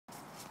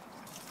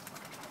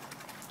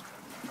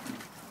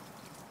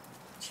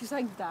She's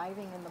like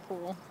diving in the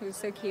pool. It was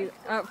so cute.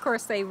 Of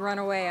course, they run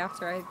away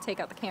after I take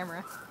out the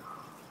camera.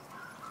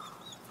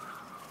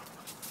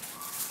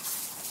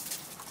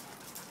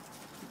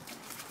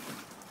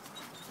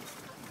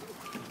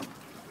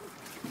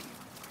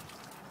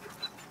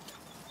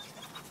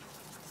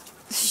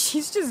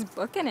 She's just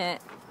booking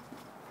it.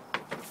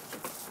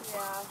 Yeah,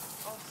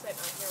 I'll sit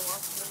out here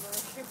watching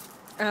them.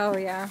 Oh,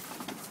 yeah.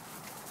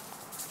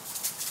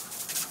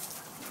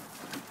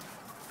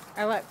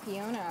 I let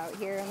Fiona out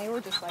here, and they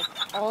were just, like,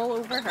 all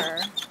over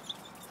her.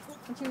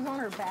 And she was on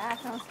her back,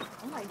 and I was like,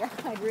 oh my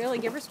god, really?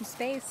 Give her some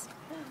space.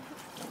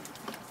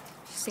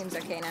 She seems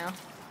okay now.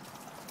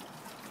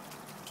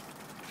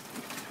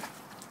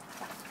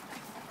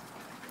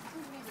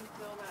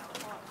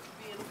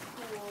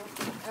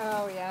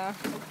 Oh, yeah.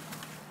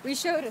 We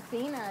showed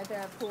Athena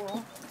the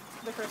pool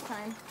the first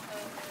time.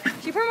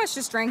 She pretty much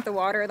just drank the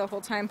water the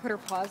whole time, put her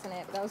paws in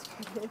it, but that was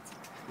pretty good. Is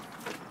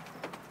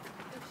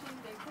she in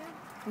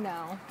daycare?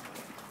 No.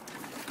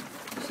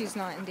 She's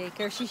not in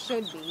daycare. She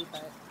should be,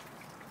 but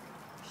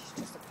she's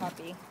just a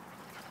puppy.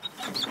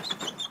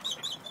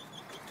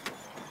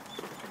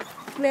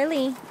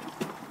 Lily.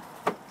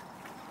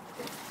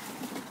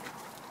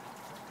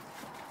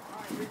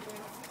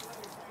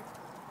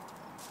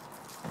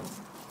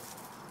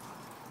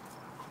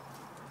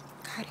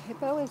 God,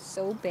 Hippo is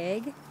so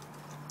big.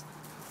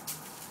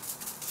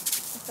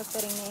 That's a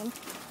fitting name.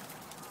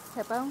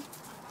 Hippo.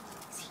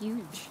 It's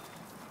huge.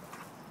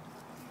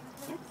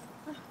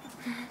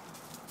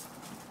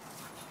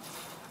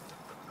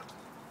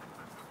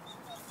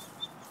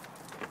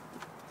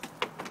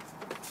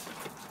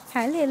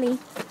 Hi, Lily.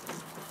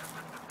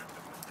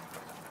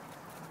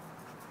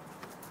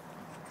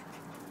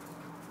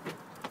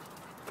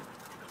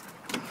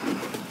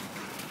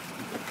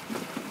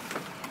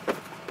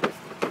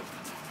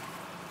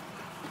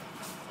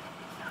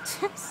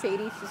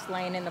 Sadie's just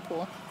laying in the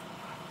pool.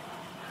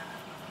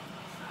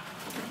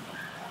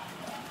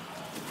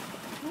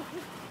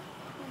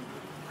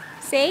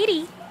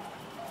 Sadie.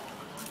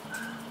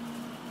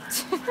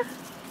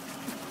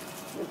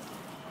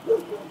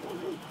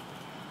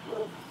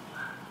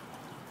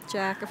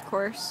 Jack, of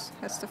course,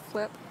 has to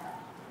flip.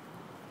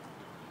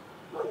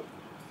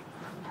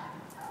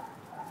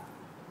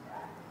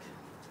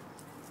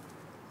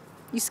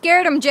 You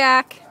scared him,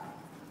 Jack.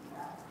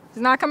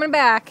 He's not coming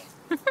back.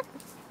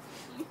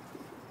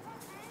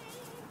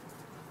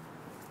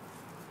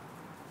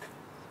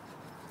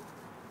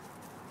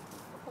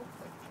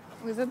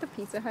 Was that the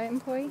Pizza Hut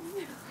employee?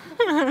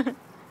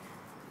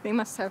 They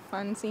must have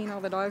fun seeing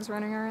all the dogs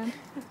running around.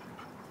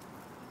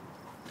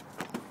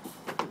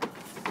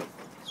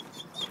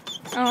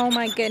 Oh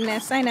my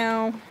goodness, I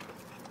know.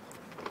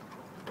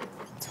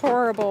 It's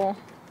horrible.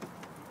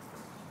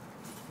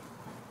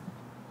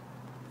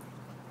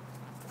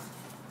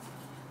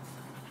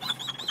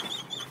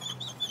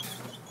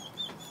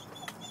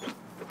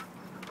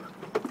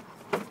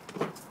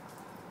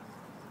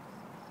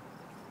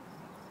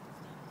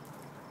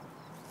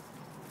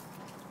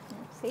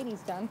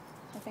 Sadie's done,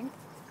 I think.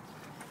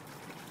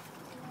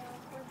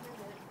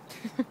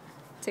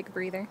 Take a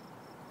breather.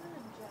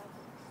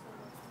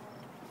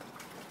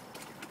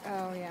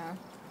 Oh yeah.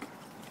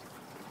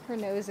 Her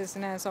nose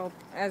isn't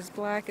as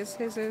black as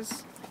his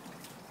is.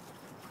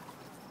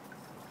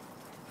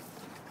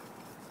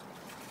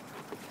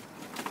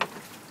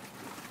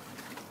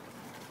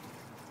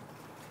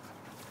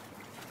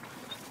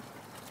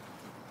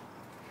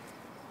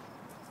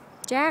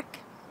 Jack.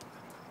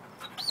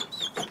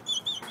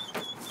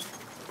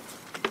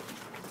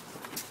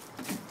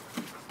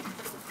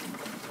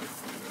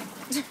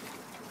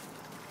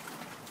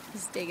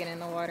 He's digging in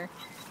the water.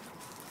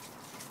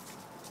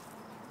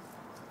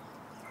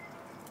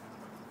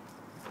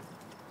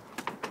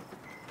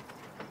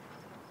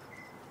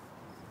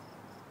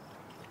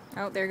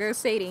 Oh, there goes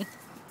Sadie.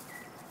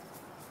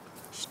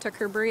 She took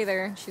her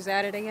breather. She's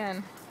at it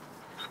again.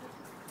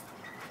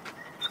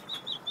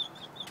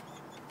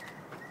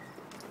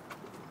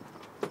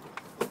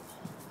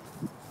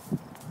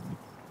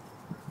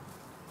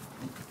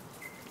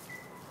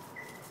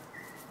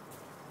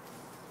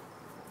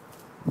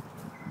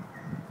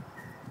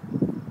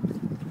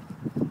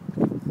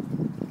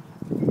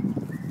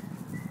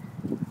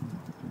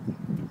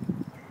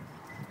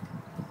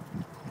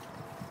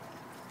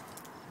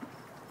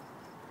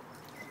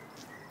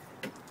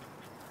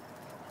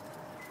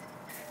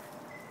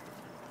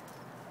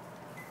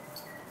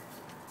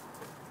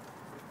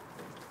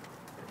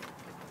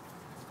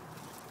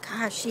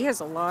 Gosh, she has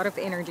a lot of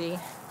energy.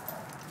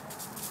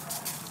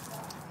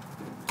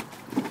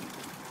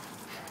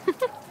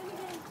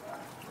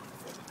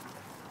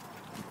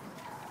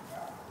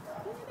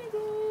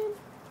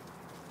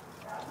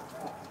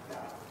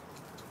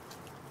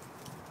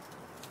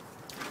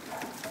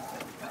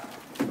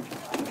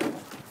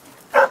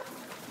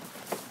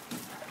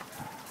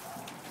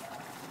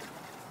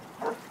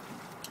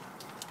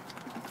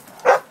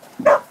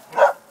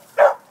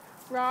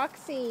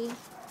 Roxy.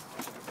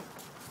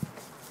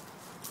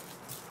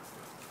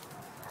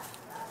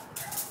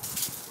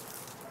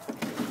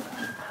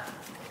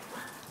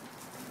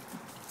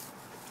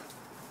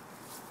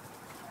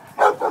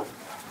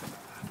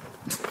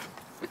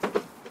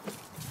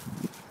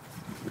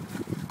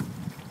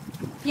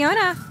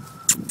 Fiona.